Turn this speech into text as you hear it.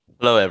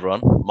Hello, everyone.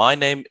 My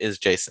name is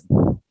Jason.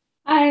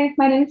 Hi,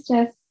 my name is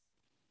Jess.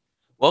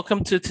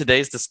 Welcome to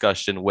today's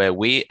discussion, where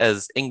we,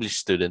 as English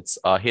students,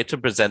 are here to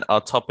present our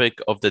topic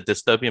of the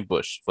dystopian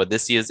bush for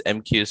this year's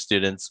MQ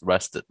Students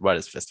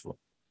Writers Festival.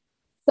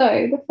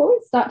 So, before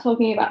we start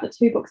talking about the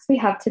two books we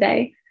have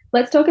today,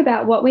 let's talk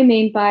about what we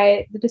mean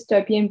by the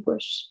dystopian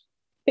bush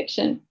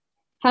fiction.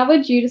 How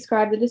would you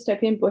describe the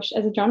dystopian bush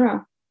as a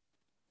genre?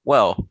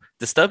 Well,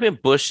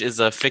 dystopian bush is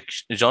a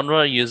fiction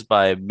genre used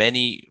by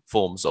many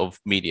forms of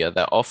media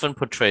that often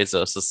portrays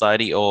a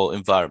society or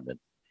environment,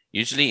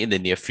 usually in the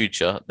near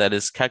future, that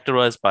is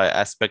characterized by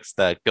aspects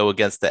that go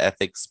against the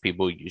ethics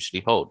people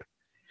usually hold.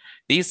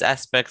 These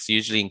aspects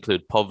usually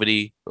include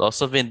poverty,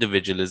 loss of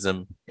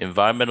individualism,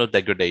 environmental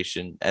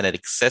degradation, and an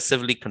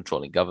excessively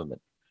controlling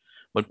government.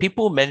 When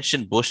people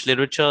mention bush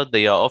literature,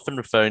 they are often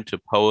referring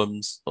to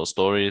poems or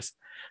stories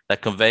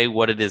that convey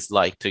what it is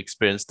like to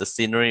experience the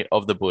scenery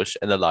of the bush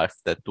and the life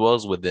that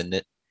dwells within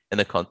it in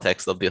the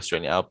context of the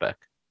Australian outback.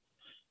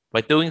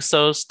 By doing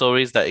so,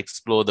 stories that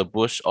explore the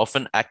bush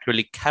often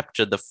accurately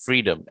capture the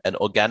freedom and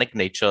organic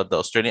nature the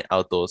Australian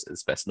outdoors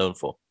is best known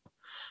for.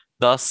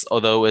 Thus,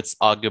 although it's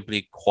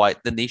arguably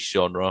quite the niche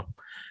genre,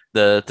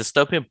 the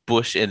dystopian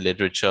bush in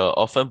literature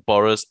often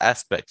borrows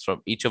aspects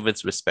from each of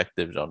its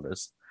respective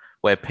genres,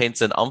 where it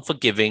paints an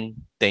unforgiving,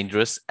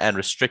 dangerous, and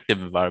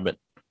restrictive environment,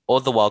 all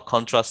the while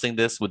contrasting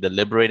this with the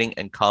liberating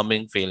and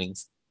calming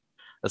feelings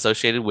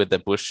associated with the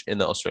bush in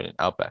the Australian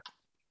outback.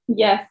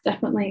 Yes,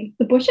 definitely.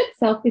 The bush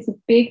itself is a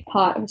big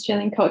part of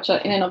Australian culture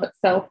in and of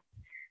itself.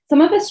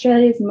 Some of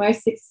Australia's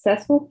most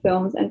successful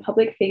films and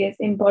public figures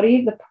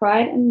embody the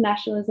pride and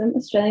nationalism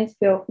Australians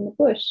feel from the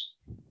bush.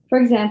 For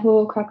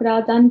example,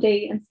 Crocodile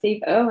Dundee and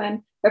Steve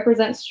Irwin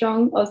represent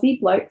strong Aussie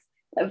blokes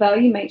that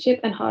value mateship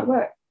and hard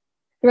work.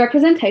 The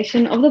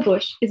representation of the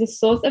bush is a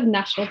source of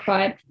national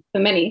pride for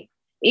many,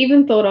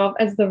 even thought of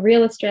as the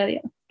real Australia,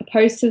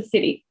 opposed to the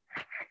city.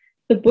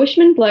 The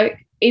Bushman bloke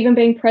even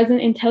being present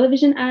in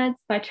television ads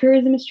by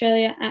Tourism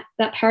Australia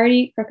that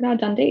parody Crocodile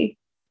Dundee.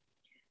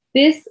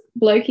 This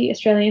blokey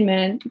Australian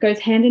man goes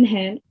hand in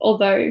hand,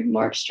 although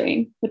more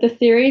extreme, with the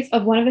theories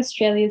of one of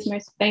Australia's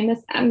most famous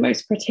and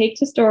most critiqued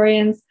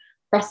historians,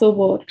 Russell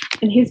Ward,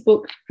 in his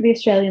book, The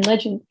Australian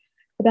Legend,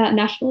 about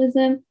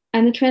nationalism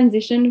and the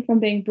transition from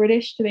being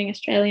British to being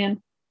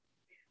Australian.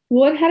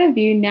 Ward had a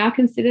view now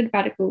considered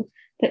radical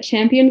that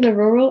championed the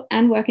rural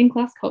and working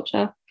class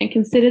culture and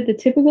considered the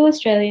typical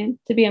Australian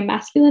to be a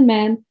masculine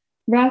man,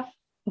 rough,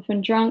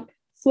 often drunk,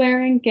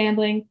 swearing,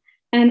 gambling,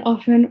 and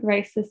often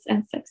racist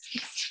and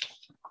sexist.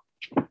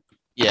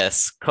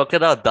 Yes,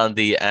 Crocodile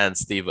Dundee and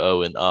Steve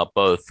Irwin are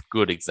both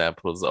good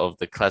examples of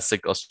the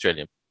classic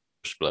Australian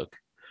bush bloke.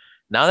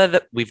 Now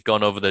that we've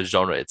gone over the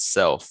genre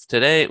itself,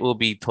 today we'll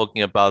be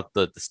talking about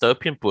the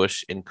dystopian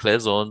bush in Claire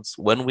Zorn's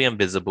When We Are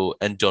Invisible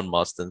and John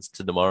Marston's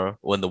To Tomorrow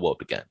When the War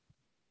Began.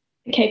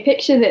 Okay,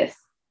 picture this.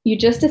 You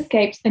just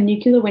escaped a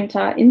nuclear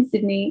winter in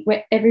Sydney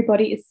where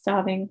everybody is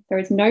starving. There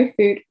is no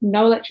food,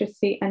 no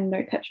electricity, and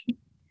no petrol.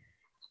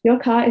 Your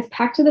car is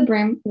packed to the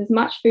brim with as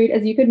much food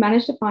as you could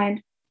manage to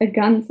find. A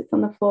gun sits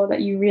on the floor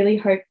that you really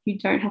hope you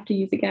don't have to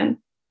use again.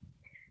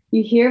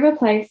 You hear of a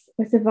place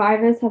where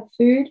survivors have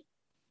food,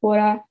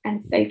 water,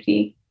 and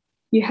safety.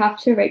 You have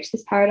to reach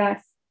this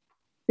paradise.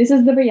 This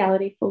is the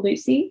reality for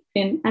Lucy,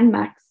 Finn, and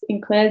Max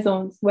in Claire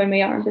Zorn's When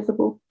We Are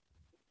Invisible.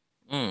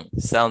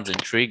 Sounds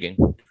intriguing.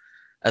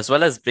 As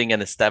well as being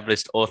an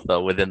established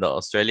author within the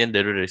Australian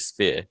literary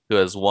sphere who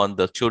has won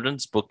the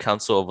Children's Book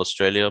Council of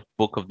Australia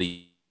Book of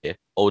the Year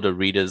Older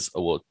Readers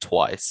Award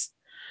twice,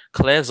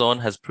 Claire Zorn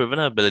has proven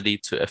her ability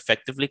to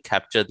effectively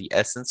capture the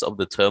essence of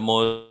the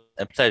turmoil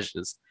and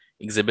pleasures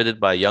exhibited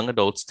by young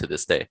adults to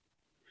this day.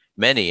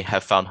 Many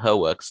have found her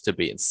works to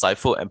be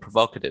insightful and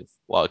provocative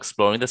while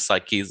exploring the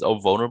psyches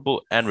of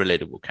vulnerable and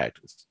relatable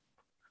characters.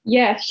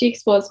 Yeah, she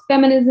explores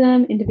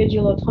feminism,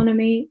 individual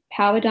autonomy,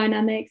 power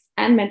dynamics,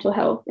 and mental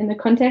health in the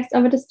context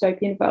of a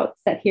dystopian world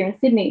set here in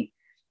Sydney,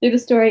 through the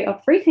story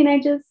of three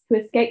teenagers who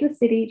escape the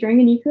city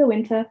during a nuclear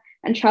winter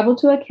and travel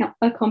to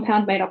a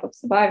compound made up of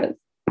survivors.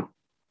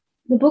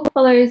 The book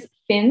follows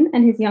Finn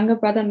and his younger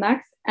brother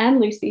Max and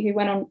Lucy, who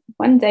went on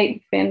one date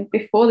with Finn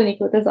before the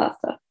nuclear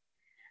disaster.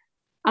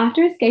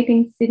 After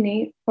escaping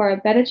Sydney for a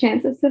better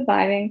chance of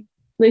surviving,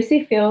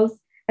 Lucy feels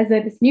as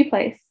though this new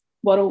place,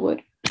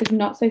 Wattlewood, is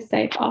not so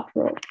safe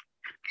after all.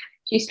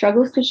 She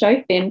struggles to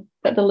show Finn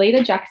that the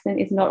leader Jackson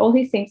is not all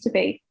he seems to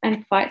be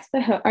and fights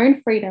for her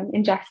own freedom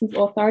in Jackson's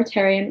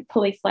authoritarian,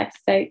 police-like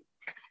state.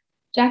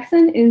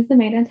 Jackson is the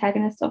main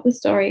antagonist of the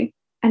story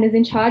and is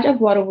in charge of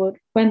Waterwood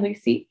when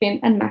Lucy, Finn,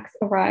 and Max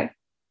arrive.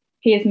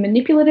 He is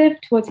manipulative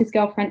towards his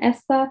girlfriend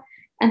Esther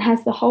and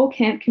has the whole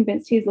camp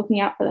convinced he is looking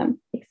out for them,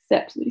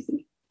 except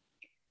Lucy.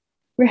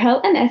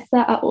 Rahel and Esther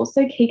are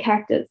also key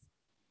characters.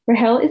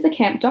 Rahel is the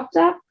camp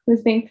doctor who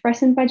is being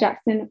threatened by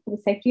Jackson for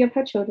the safety of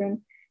her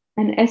children,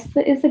 and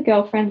Esther is the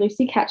girlfriend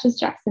Lucy catches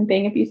Jackson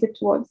being abusive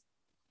towards.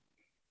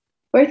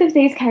 Both of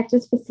these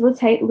characters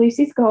facilitate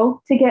Lucy's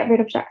goal to get rid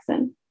of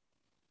Jackson.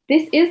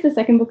 This is the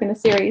second book in the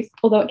series,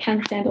 although it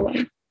can stand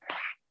alone.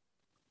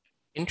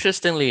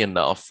 Interestingly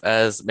enough,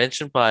 as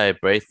mentioned by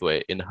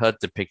Braithwaite in her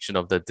depiction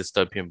of the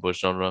dystopian bush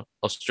genre,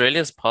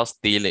 Australia's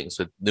past dealings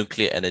with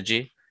nuclear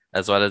energy,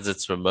 as well as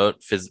its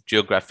remote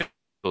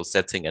geographical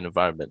setting and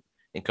environment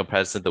in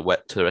comparison to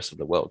the rest of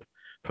the world,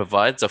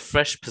 provides a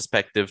fresh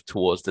perspective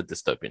towards the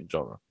dystopian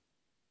genre.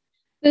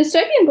 The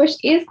dystopian bush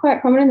is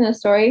quite prominent in the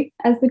story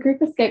as the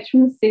group escapes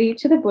from the city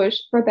to the bush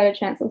for a better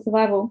chance of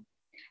survival.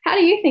 How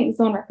do you think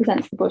Zorn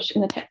represents the bush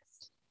in the text?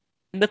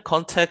 In the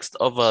context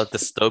of a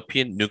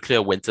dystopian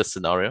nuclear winter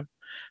scenario,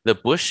 the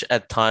bush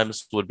at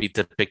times would be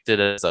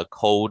depicted as a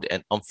cold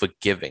and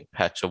unforgiving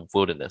patch of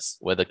wilderness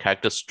where the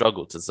characters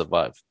struggle to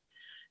survive.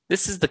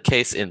 This is the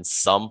case in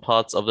some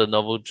parts of the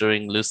novel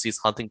during Lucy's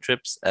hunting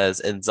trips as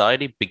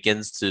anxiety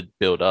begins to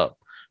build up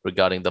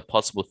regarding the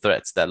possible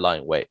threats that lie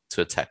in wait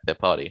to attack their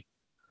party.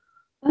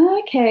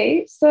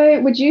 Okay, so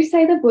would you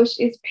say the bush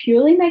is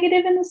purely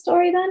negative in the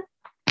story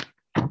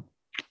then?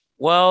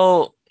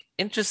 Well,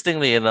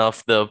 interestingly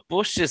enough, the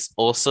bush is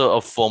also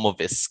a form of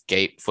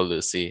escape for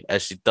Lucy,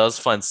 as she does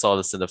find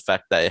solace in the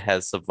fact that it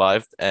has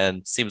survived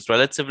and seems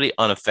relatively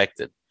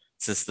unaffected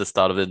since the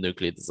start of the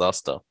nuclear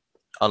disaster,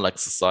 unlike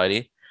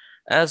society,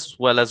 as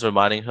well as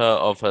reminding her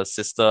of her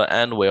sister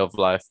and way of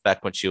life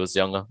back when she was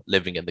younger,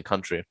 living in the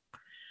country.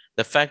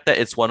 The fact that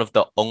it's one of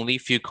the only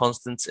few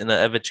constants in her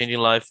ever changing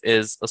life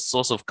is a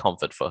source of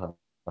comfort for her.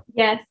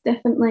 Yes,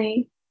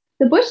 definitely.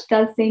 The bush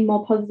does seem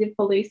more positive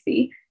for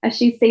Lucy, as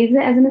she sees it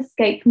as an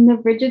escape from the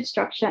rigid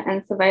structure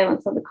and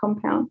surveillance of the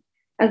compound,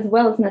 as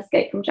well as an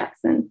escape from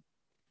Jackson.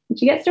 And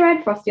she gets to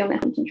ride Frosty on their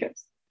hunting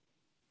trips.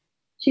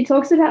 She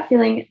talks about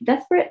feeling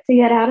desperate to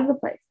get out of the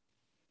place.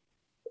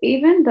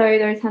 Even though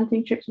those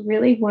hunting trips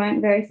really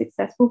weren't very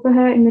successful for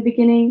her in the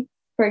beginning,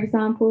 for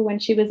example, when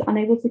she was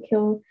unable to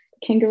kill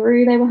the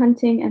kangaroo they were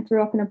hunting and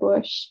threw up in a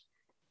bush,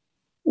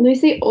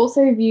 Lucy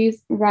also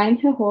views riding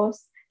her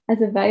horse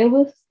as a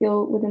valuable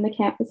skill within the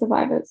camp for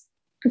survivors,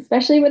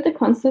 especially with the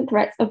constant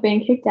threats of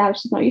being kicked out if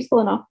she's not useful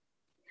enough.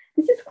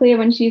 This is clear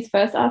when she is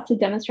first asked to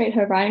demonstrate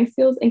her riding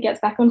skills and gets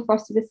back on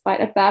Frosty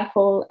despite a bad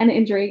fall and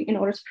injury in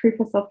order to prove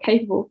herself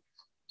capable.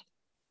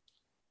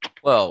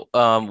 Well,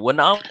 when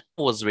I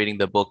was reading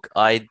the book,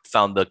 I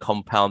found the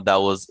compound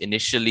that was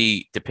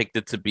initially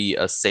depicted to be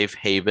a safe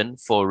haven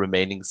for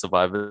remaining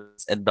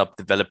survivors ended up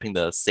developing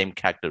the same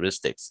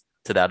characteristics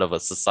to that of a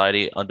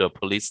society under a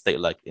police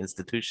state-like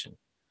institution.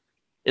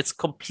 It's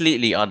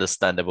completely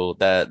understandable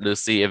that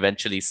Lucy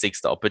eventually seeks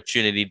the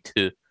opportunity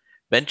to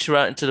venture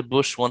out into the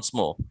bush once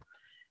more.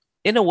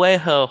 In a way,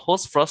 her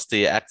horse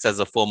Frosty acts as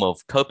a form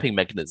of coping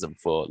mechanism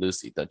for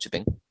Lucy, don't you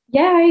think?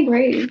 Yeah, I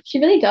agree. She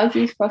really does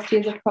use Frosty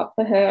as a prop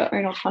for her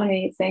own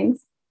autonomy, it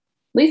seems.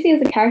 Lucy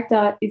as a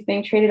character is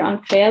being treated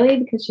unfairly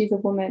because she's a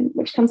woman,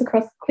 which comes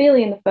across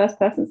clearly in the first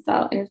person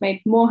style and is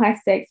made more high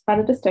stakes by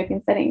the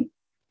dystopian setting.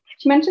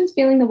 She mentions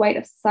feeling the weight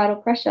of societal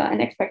pressure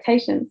and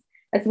expectations,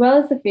 as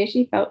well as the fear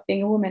she felt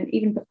being a woman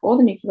even before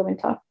the nuclear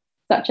winter,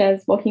 such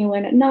as walking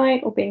alone at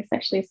night or being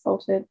sexually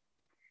assaulted.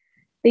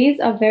 These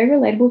are very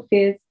relatable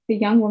fears for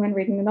young women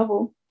reading the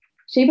novel.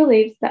 She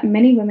believes that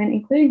many women,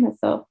 including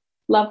herself,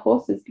 love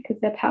horses because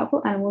they're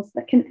powerful animals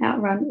that can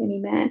outrun any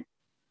man.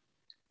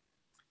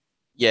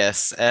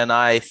 Yes, and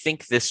I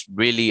think this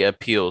really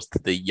appeals to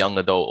the young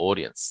adult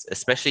audience,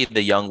 especially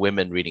the young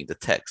women reading the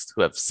text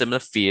who have similar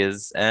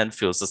fears and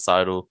feel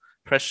societal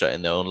pressure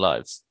in their own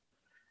lives.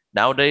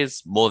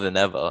 Nowadays, more than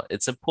ever,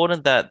 it's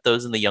important that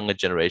those in the younger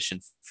generation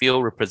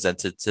feel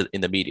represented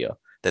in the media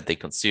that they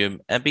consume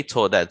and be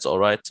taught that it's all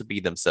right to be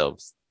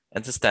themselves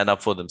and to stand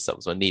up for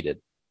themselves when needed.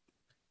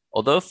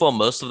 Although for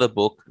most of the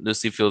book,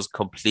 Lucy feels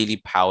completely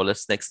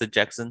powerless next to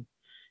Jackson,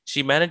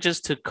 she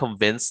manages to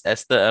convince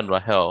Esther and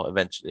Rahel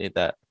eventually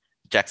that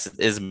Jackson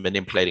is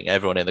manipulating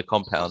everyone in the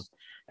compound,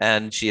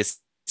 and she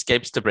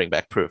escapes to bring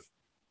back proof.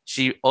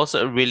 She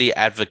also really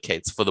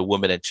advocates for the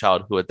woman and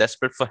child who are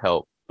desperate for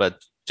help,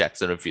 but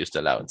Jackson refused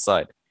to allow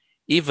inside,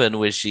 even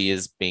when she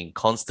is being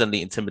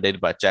constantly intimidated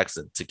by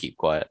Jackson to keep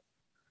quiet.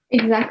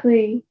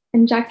 Exactly.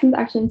 And Jackson's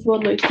actions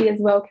toward Lucy as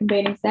well can be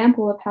an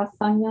example of how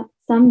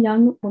some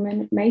young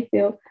women may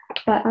feel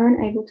but are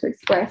unable to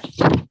express.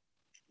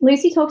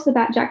 Lucy talks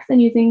about Jackson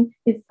using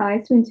his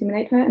size to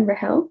intimidate her and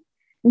Rahel,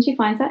 and she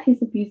finds out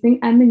he's abusing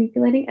and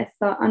manipulating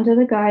Esther under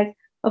the guise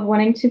of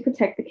wanting to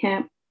protect the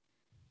camp.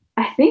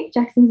 I think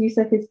Jackson's use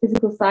of his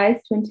physical size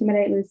to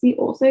intimidate Lucy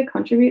also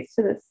contributes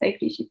to the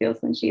safety she feels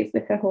when she is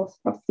with her horse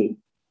Frosty.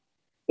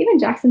 Even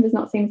Jackson does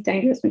not seem as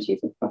dangerous when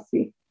she's with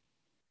Frosty.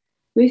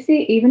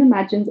 Lucy even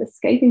imagines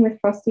escaping with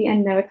Frosty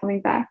and never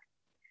coming back.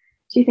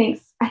 She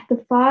thinks, at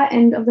the far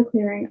end of the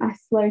clearing, I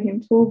slow him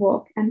to a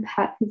walk and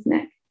pat his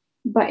neck.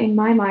 But in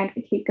my mind,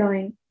 we keep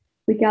going.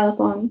 We gallop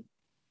on.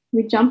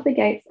 We jump the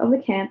gates of the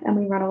camp and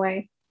we run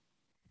away.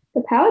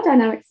 The power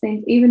dynamic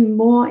seems even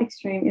more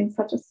extreme in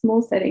such a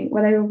small setting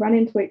where they will run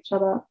into each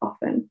other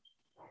often.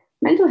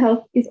 Mental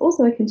health is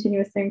also a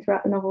continuous theme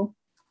throughout the novel.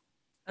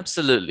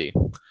 Absolutely.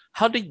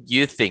 How do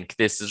you think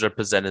this is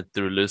represented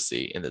through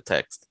Lucy in the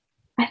text?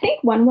 I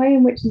think one way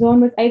in which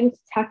Zorn was able to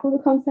tackle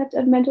the concept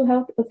of mental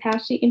health was how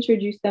she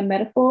introduced the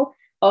metaphor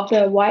of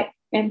the white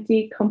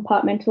empty,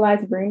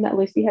 compartmentalized room that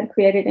Lucy had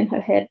created in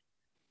her head.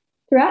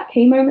 Throughout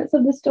key moments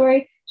of the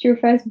story, she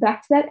refers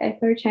back to that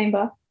echo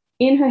chamber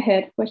in her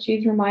head where she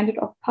is reminded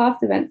of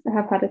past events that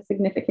have had a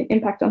significant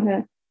impact on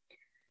her.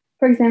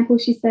 For example,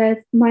 she says,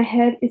 "My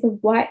head is a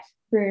white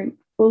room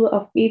full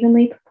of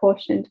evenly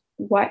proportioned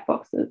white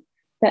boxes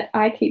that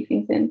I keep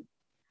things in.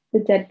 The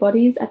dead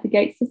bodies at the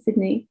gates to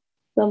Sydney,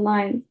 the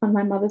lines on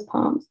my mother's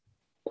palms,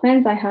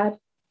 plans I had,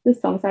 the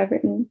songs I've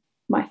written,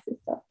 my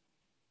sister."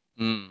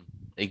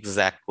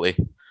 Exactly.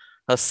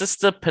 Her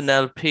sister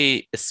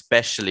Penelope,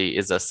 especially,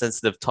 is a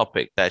sensitive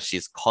topic that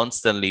she's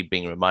constantly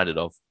being reminded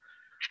of,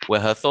 where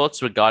her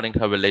thoughts regarding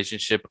her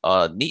relationship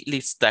are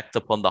neatly stacked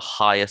upon the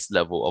highest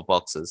level of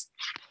boxes.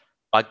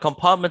 By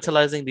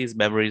compartmentalizing these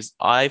memories,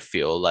 I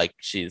feel like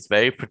she's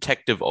very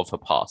protective of her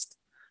past,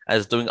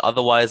 as doing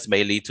otherwise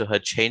may lead to her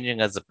changing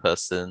as a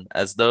person,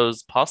 as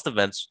those past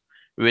events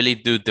really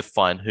do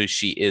define who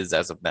she is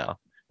as of now,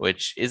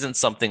 which isn't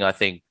something I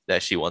think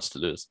that she wants to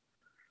lose.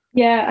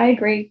 Yeah, I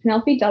agree.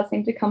 Penelope does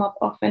seem to come up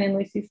often in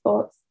Lucy's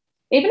thoughts.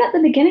 Even at the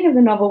beginning of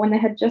the novel, when they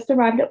had just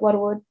arrived at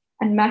Waterwood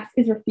and Max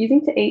is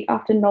refusing to eat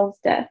after Noel's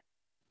death,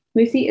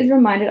 Lucy is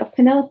reminded of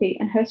Penelope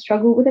and her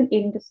struggle with an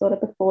eating disorder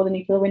before the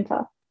nuclear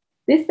winter.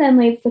 This then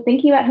leads to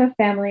thinking about her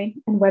family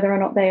and whether or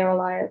not they are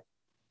alive.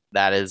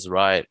 That is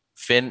right.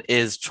 Finn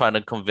is trying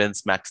to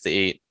convince Max to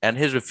eat, and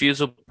his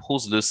refusal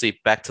pulls Lucy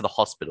back to the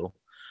hospital,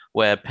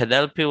 where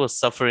Penelope was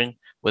suffering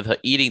with her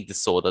eating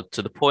disorder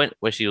to the point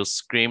where she was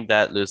screamed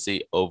at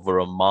Lucy over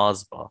a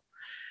Mars bar.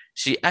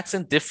 She acts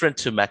indifferent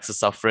to Max's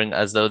suffering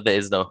as though there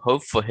is no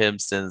hope for him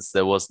since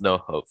there was no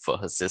hope for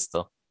her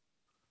sister.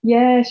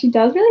 Yeah, she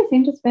does really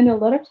seem to spend a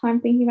lot of time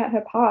thinking about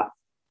her past.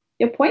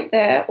 Your point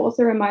there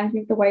also reminds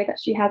me of the way that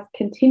she has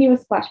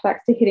continuous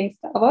flashbacks to hitting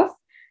Stavros,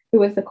 who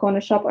was the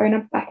corner shop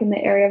owner back in the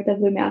area of the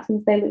Blue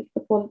Mountains they lived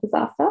before the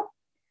disaster,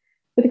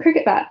 with a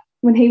cricket bat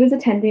when he was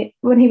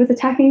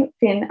attacking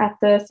Finn at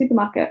the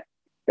supermarket.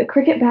 The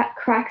cricket bat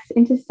cracks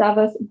into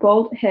Stavros'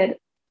 bald head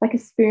like a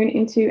spoon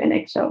into an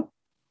eggshell.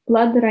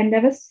 Blood that I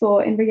never saw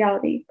in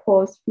reality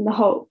pours from the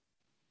hole.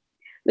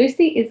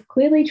 Lucy is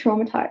clearly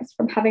traumatized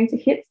from having to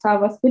hit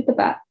Stavros with the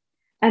bat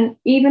and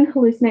even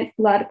hallucinates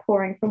blood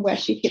pouring from where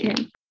she hit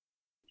him.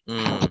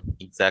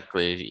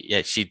 Exactly.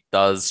 Yeah, she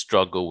does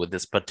struggle with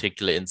this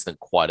particular incident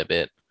quite a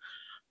bit.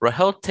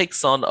 Rahel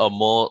takes on a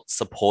more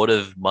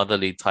supportive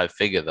motherly type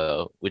figure,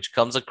 though, which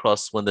comes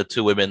across when the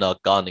two women are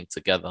gardening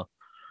together.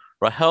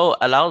 Rahel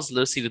allows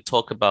Lucy to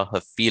talk about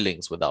her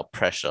feelings without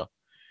pressure.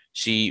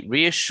 She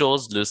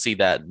reassures Lucy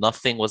that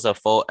nothing was her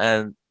fault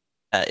and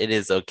it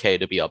is okay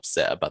to be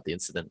upset about the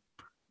incident.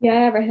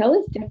 Yeah, Rahel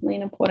is definitely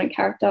an important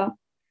character.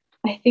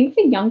 I think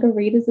for younger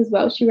readers as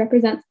well, she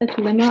represents a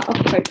glimmer of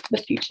hope for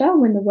the future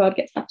when the world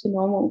gets back to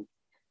normal.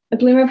 A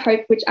glimmer of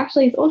hope, which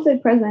actually is also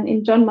present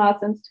in John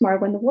Marsden's Tomorrow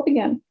When the War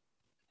Began.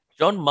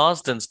 John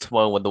Marsden's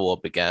Tomorrow When the War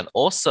Began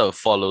also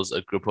follows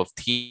a group of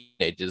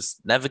teenagers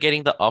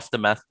navigating the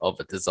aftermath of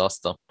a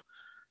disaster.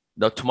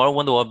 The Tomorrow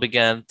When the War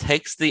Began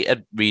takes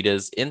the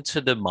readers into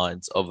the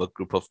minds of a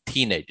group of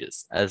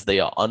teenagers as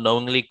they are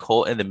unknowingly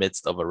caught in the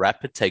midst of a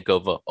rapid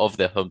takeover of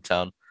their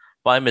hometown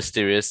by a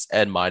mysterious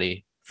and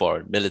mighty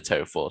foreign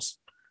military force.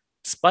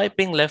 Despite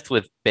being left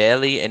with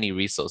barely any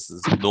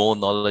resources nor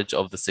knowledge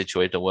of the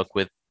situation to work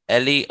with,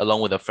 Ellie,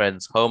 along with her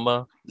friends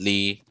Homer,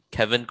 Lee,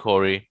 Kevin,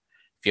 Corey,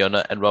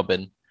 Fiona, and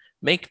Robin,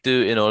 make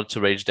do in order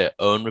to wage their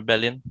own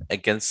rebellion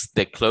against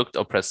their cloaked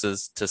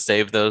oppressors to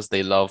save those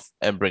they love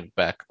and bring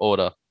back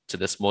order to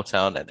the small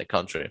town and their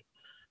country.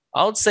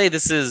 I would say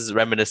this is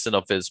reminiscent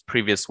of his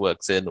previous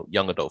works in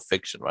young adult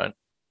fiction, right?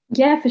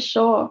 Yeah, for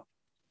sure.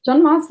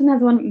 John Marsden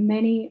has won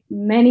many,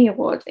 many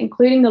awards,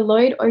 including the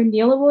Lloyd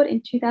O'Neill Award in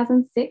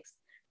 2006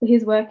 for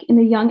his work in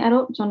the young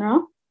adult genre,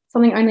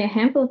 something only a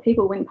handful of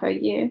people win per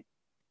year.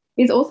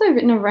 He's also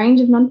written a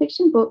range of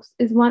nonfiction books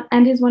is one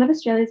of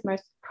Australia's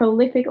most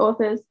prolific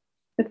authors,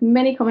 with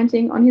many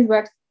commenting on his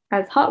works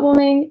as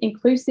heartwarming,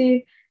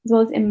 inclusive, as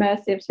well as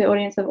immersive to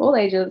audience of all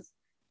ages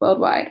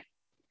worldwide.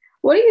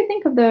 What do you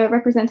think of the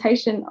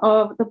representation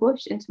of the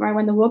bush in Tomorrow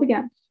When the War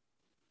Began?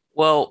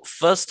 Well,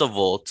 first of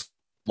all,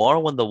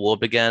 Tomorrow When the War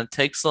Began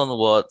takes on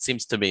what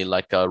seems to me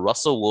like a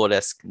Russell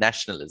Ward-esque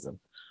nationalism,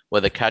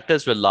 where the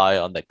characters rely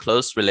on their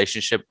close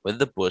relationship with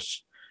the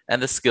bush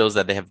and the skills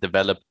that they have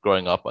developed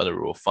growing up on a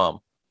rural farm.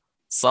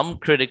 Some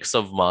critics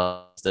of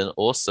Marsden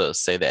also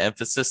say the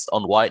emphasis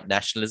on white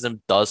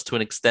nationalism does to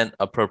an extent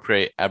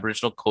appropriate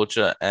Aboriginal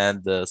culture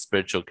and the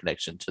spiritual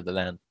connection to the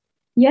land.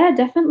 Yeah,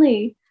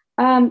 definitely.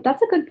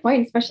 That's a good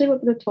point, especially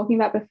what we were talking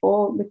about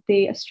before with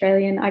the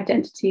Australian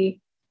identity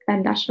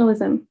and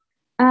nationalism.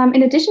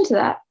 In addition to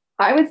that,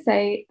 I would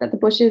say that the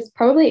bush is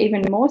probably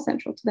even more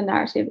central to the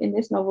narrative in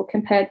this novel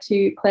compared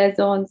to Claire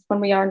Zorn's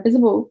When We Are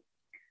Invisible.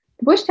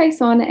 The bush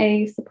takes on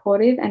a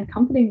supportive and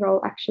comforting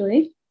role,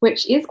 actually,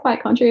 which is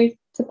quite contrary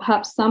to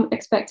perhaps some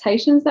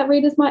expectations that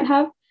readers might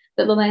have,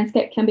 that the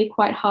landscape can be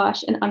quite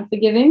harsh and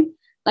unforgiving,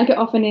 like it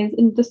often is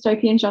in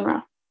dystopian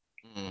genre.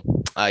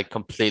 I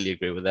completely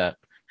agree with that.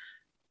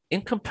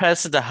 In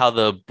comparison to how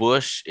the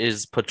bush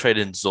is portrayed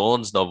in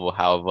Zorn's novel,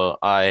 however,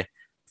 I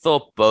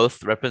thought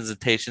both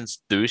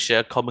representations do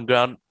share common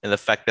ground in the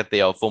fact that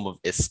they are a form of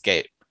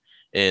escape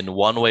in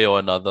one way or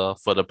another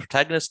for the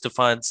protagonist to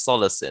find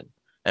solace in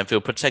and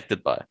feel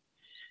protected by.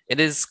 It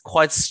is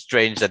quite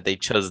strange that they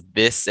chose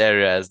this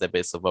area as their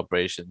base of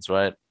operations,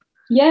 right?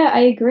 Yeah, I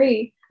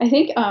agree. I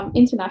think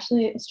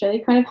internationally,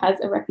 Australia kind of has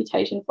a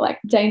reputation for like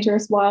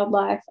dangerous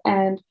wildlife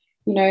and,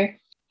 you know,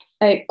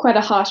 quite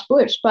a harsh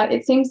bush. But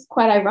it seems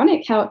quite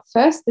ironic how at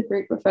first the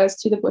group refers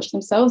to the bush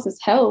themselves as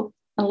hell,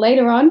 and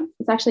later on,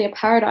 it's actually a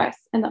paradise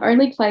and the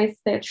only place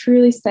they're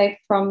truly safe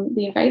from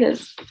the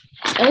invaders.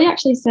 Ellie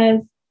actually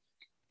says,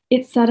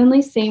 it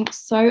suddenly seemed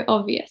so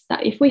obvious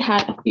that if we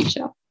had a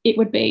future, it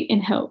would be in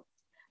hell.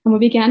 And we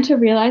began to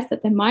realize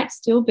that there might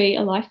still be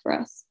a life for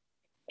us.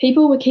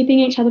 People were keeping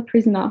each other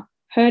prisoner,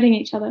 hurting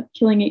each other,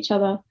 killing each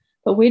other,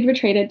 but we'd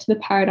retreated to the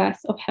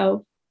paradise of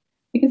hell.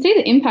 You can see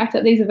the impact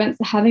that these events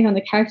are having on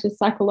the character's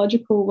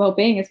psychological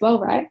well-being as well,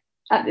 right?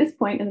 At this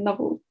point in the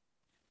novel.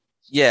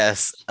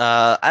 Yes,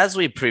 as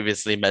we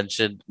previously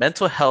mentioned,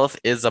 mental health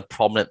is a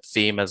prominent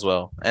theme as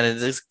well, and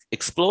it is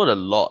explored a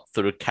lot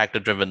through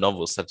character-driven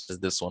novels such as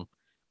this one.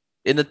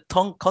 In the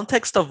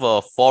context of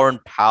a foreign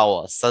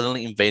power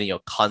suddenly invading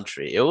your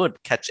country, it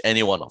would catch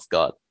anyone off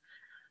guard.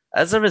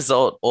 As a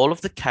result, all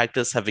of the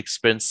characters have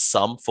experienced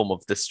some form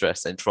of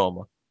distress and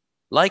trauma.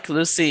 Like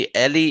Lucy,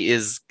 Ellie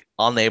is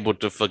unable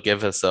to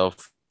forgive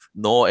herself,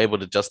 nor able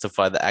to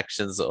justify the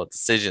actions or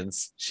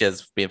decisions she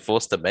has been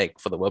forced to make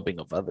for the well-being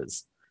of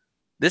others.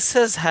 This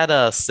has had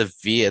a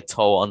severe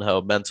toll on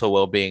her mental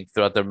well-being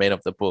throughout the remainder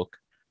of the book.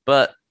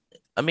 But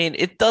I mean,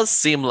 it does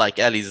seem like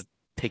Ellie's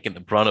taking the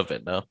brunt of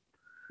it now.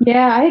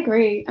 Yeah, I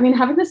agree. I mean,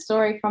 having the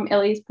story from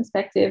Ellie's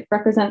perspective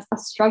represents a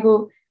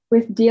struggle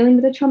with dealing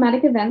with the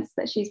traumatic events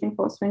that she's been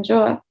forced to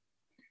endure.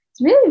 It's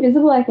really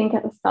visible, I think,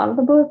 at the start of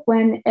the book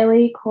when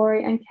Ellie,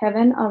 Corey, and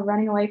Kevin are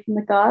running away from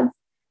the guards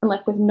and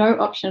left with no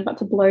option but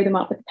to blow them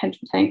up with a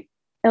petrol tank.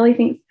 Ellie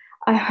thinks,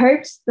 I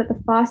hoped that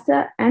the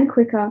faster and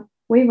quicker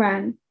we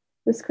ran,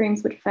 the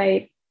screams would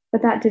fade,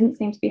 but that didn't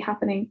seem to be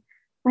happening.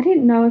 I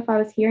didn't know if I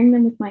was hearing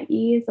them with my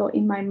ears or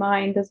in my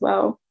mind as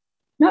well.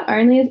 Not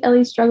only is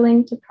Ellie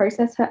struggling to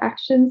process her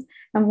actions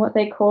and what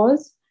they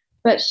cause,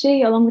 but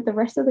she, along with the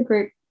rest of the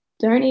group,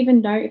 don't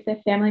even know if their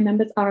family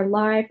members are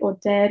alive or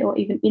dead or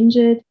even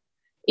injured.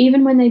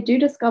 Even when they do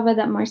discover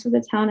that most of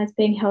the town is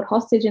being held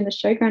hostage in the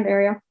showground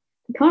area,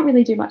 they can't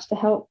really do much to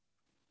help.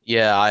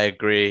 Yeah, I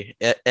agree.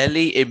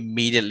 Ellie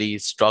immediately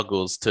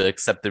struggles to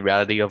accept the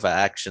reality of her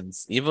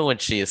actions, even when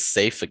she is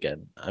safe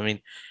again. I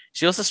mean,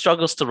 she also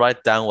struggles to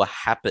write down what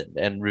happened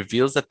and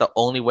reveals that the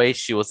only way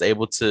she was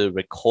able to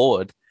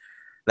record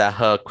that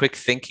her quick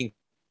thinking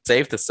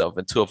saved herself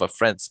and two of her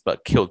friends,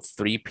 but killed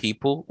three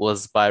people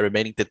was by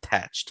remaining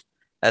detached,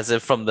 as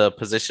if from the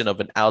position of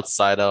an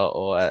outsider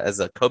or as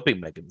a coping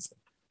mechanism.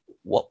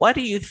 Why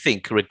do you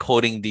think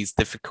recording these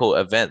difficult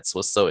events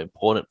was so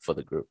important for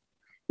the group?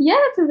 Yeah,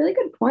 that's a really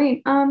good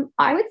point.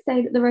 I would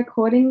say that the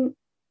recording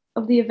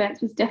of the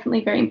events was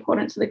definitely very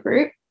important to the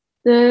group.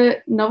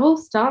 The novel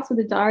starts with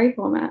a diary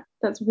format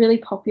that's really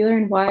popular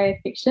in YA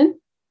fiction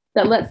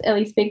that lets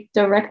Ellie speak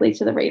directly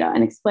to the reader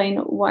and explain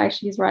why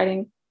she's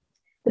writing.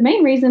 The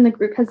main reason the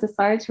group has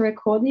decided to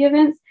record the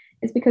events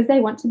is because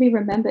they want to be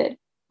remembered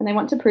and they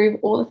want to prove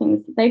all the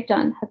things that they've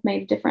done have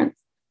made a difference.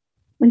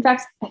 In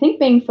fact, I think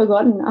being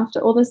forgotten after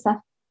all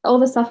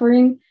the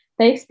suffering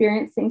they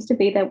experience seems to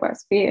be their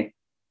worst fear.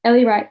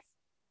 Ellie writes,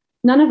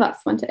 none of us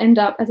want to end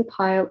up as a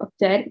pile of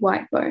dead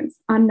white bones,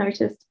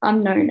 unnoticed,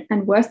 unknown,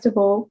 and worst of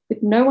all,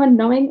 with no one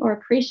knowing or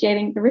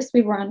appreciating the risk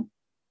we run.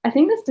 I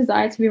think this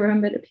desire to be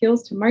remembered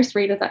appeals to most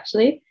readers,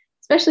 actually,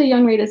 especially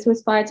young readers who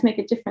aspire to make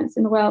a difference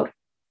in the world.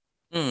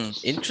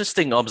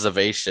 Interesting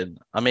observation.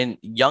 I mean,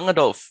 young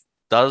adult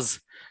does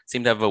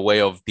seem to have a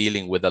way of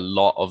dealing with a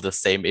lot of the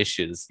same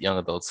issues young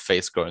adults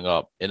face growing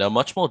up in a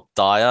much more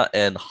dire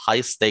and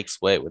high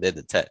stakes way within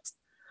the text.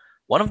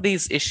 One of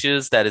these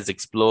issues that is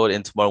explored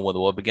in Tomorrow When the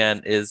War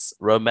Began is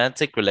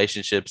romantic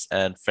relationships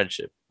and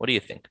friendship. What do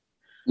you think?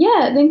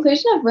 Yeah, the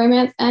inclusion of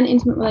romance and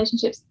intimate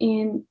relationships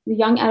in the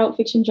young adult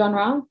fiction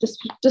genre,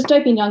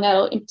 dystopian young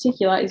adult in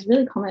particular, is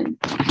really common.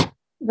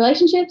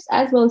 Relationships,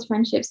 as well as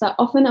friendships, are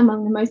often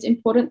among the most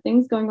important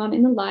things going on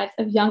in the lives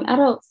of young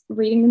adults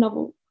reading the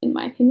novel, in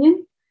my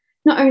opinion.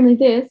 Not only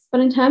this,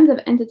 but in terms of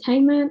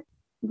entertainment,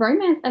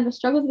 romance, and the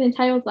struggles it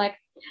entails, like,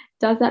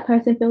 does that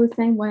person feel the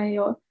same way?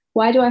 Or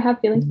why do I have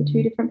feelings for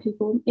two different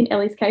people, in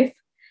Ellie's case?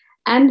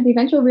 And the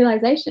eventual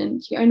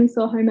realization she only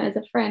saw Homer as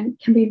a friend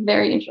can be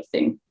very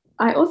interesting.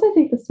 I also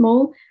think the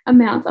small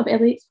amounts of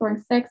Ellie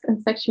exploring sex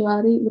and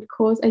sexuality would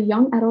cause a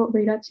young adult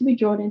reader to be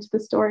drawn into the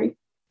story.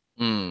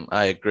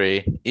 I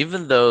agree.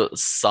 Even though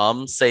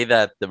some say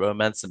that the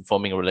romance and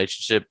forming a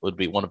relationship would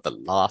be one of the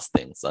last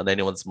things on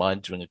anyone's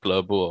mind during a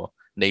global or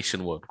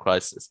nationwide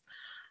crisis,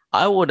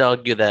 I would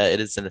argue that it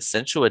is an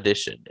essential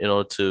addition in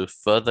order to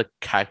further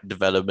character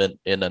development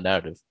in a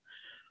narrative.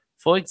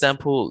 For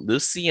example,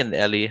 Lucy and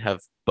Ellie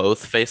have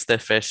both faced their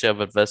fair share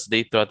of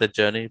adversity throughout their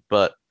journey,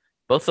 but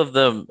both of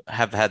them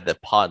have had their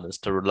partners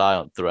to rely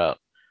on throughout.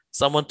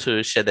 someone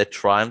to share their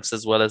triumphs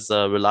as well as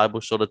a reliable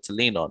shoulder to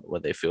lean on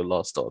when they feel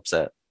lost or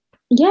upset.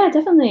 Yeah,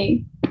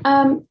 definitely.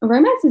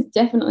 Romance is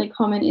definitely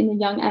common in the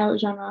young adult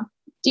genre.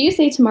 Do you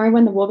see Tomorrow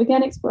When the War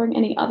Began exploring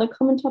any other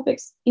common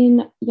topics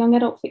in young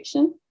adult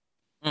fiction?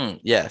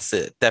 Yes,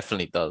 it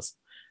definitely does.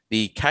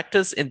 The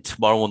characters in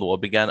Tomorrow When the War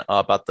Began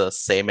are about the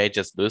same age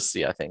as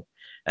Lucy, I think,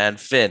 and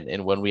Finn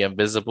in When We Are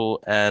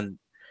Invisible, and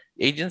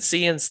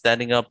agency and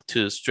standing up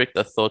to strict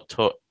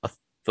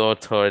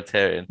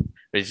authoritarian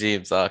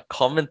regimes are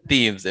common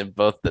themes in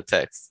both the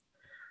texts.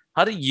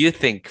 How do you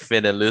think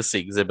Finn and Lucy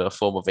exhibit a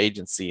form of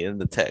agency in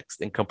the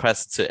text in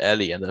comparison to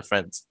Ellie and her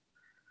friends?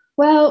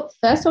 Well,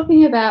 first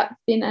talking about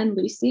Finn and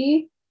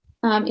Lucy,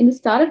 in the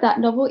start of that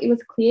novel, it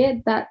was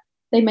clear that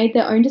they made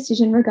their own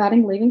decision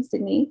regarding leaving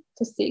Sydney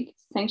to seek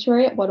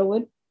sanctuary at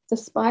Waterwood,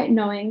 despite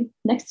knowing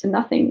next to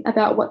nothing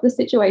about what the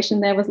situation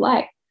there was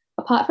like,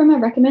 apart from a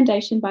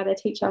recommendation by their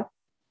teacher.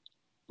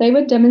 They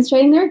were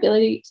demonstrating their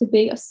ability to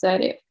be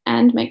assertive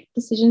and make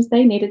decisions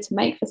they needed to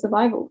make for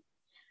survival.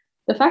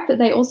 The fact that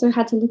they also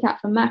had to look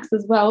out for Max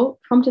as well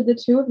prompted the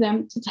two of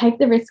them to take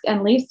the risk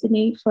and leave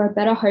Sydney for a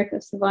better hope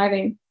of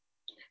surviving.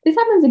 This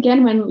happens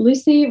again when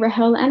Lucy,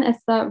 Rahel, and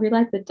Esther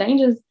realize the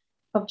dangers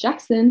of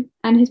Jackson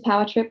and his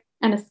power trip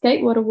and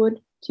escape Waterwood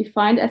to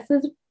find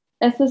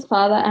Esther's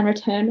father and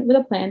return with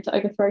a plan to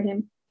overthrow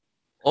him.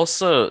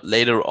 Also,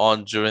 later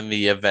on during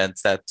the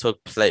events that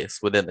took place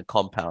within the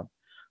compound,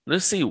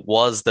 Lucy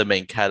was the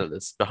main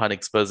catalyst behind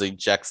exposing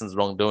Jackson's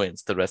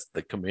wrongdoings to the rest of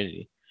the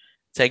community,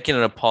 taking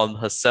it upon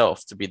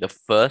herself to be the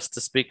first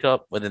to speak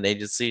up with an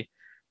agency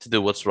to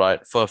do what's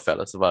right for her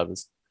fellow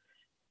survivors.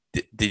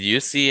 Did you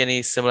see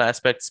any similar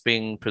aspects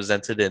being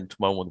presented in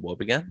Tomorrow When the War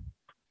Began?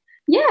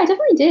 Yeah, I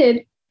definitely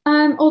did.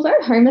 Although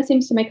Homer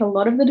seems to make a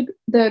lot of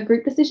the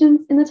group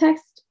decisions in the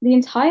text, the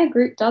entire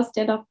group does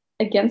stand up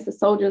against the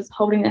soldiers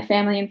holding their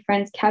family and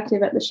friends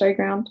captive at the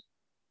showground.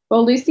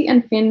 While Lucy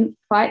and Finn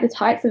fight the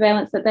tight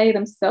surveillance that they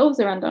themselves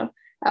are under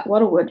at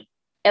Waterwood,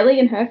 Ellie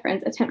and her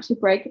friends attempt to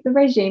break the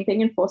regime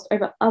being enforced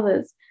over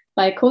others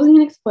by causing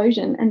an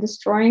explosion and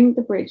destroying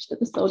the bridge that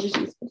the soldiers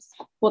use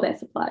for their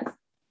supplies.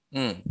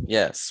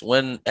 Yes.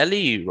 When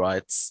Ellie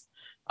writes,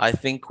 I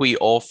think we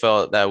all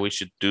felt that we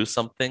should do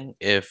something,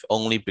 if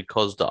only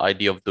because the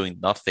idea of doing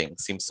nothing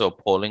seemed so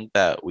appalling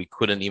that we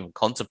couldn't even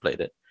contemplate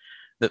it.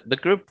 The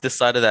group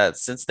decided that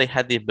since they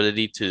had the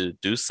ability to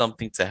do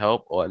something to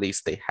help, or at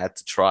least they had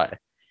to try.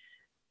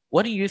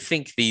 What do you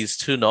think these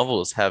two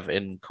novels have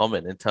in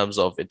common in terms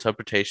of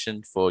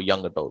interpretation for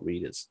young adult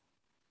readers?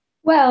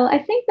 Well, I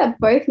think that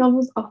both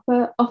novels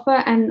offer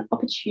an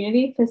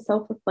opportunity for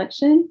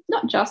self-reflection,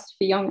 not just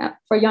for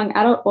a young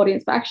adult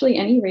audience, but actually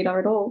any reader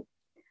at all.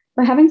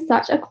 By having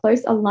such a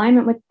close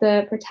alignment with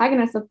the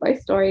protagonists of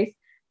both stories,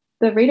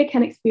 the reader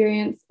can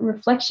experience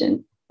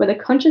reflection, whether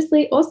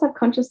consciously or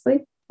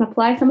subconsciously, and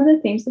apply some of the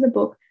themes of the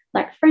book,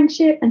 like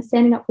friendship and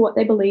standing up for what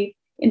they believe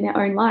in their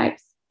own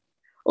lives.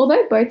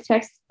 Although both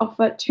texts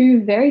offer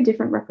two very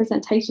different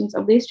representations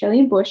of the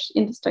Australian bush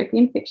in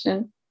dystopian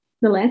fiction,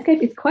 the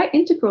landscape is quite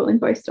integral in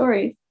both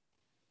stories.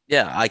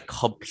 Yeah, I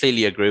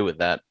completely agree with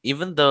that.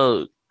 Even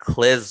though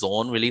Claire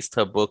Zorn released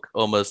her book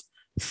almost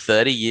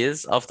 30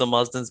 years after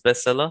Marsden's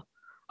bestseller,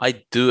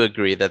 I do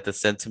agree that the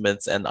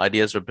sentiments and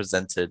ideas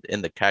represented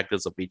in the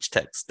characters of each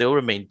text still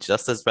remain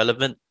just as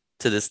relevant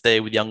to this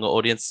day with younger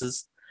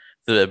audiences,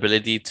 the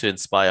ability to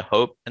inspire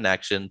hope and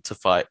action to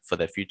fight for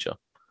their future.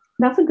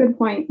 That's a good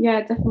point.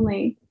 Yeah,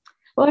 definitely.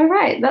 Well, all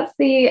right, that's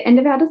the end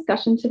of our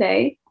discussion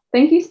today.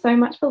 Thank you so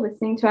much for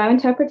listening to our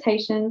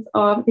interpretations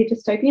of the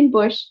dystopian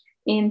bush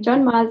in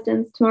John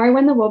Marsden's Tomorrow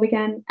When the War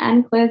Began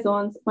and Claire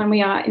Zorn's When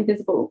We Are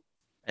Invisible.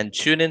 And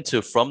tune in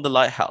to From the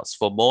Lighthouse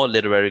for more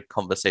literary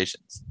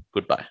conversations.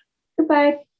 Goodbye. Goodbye.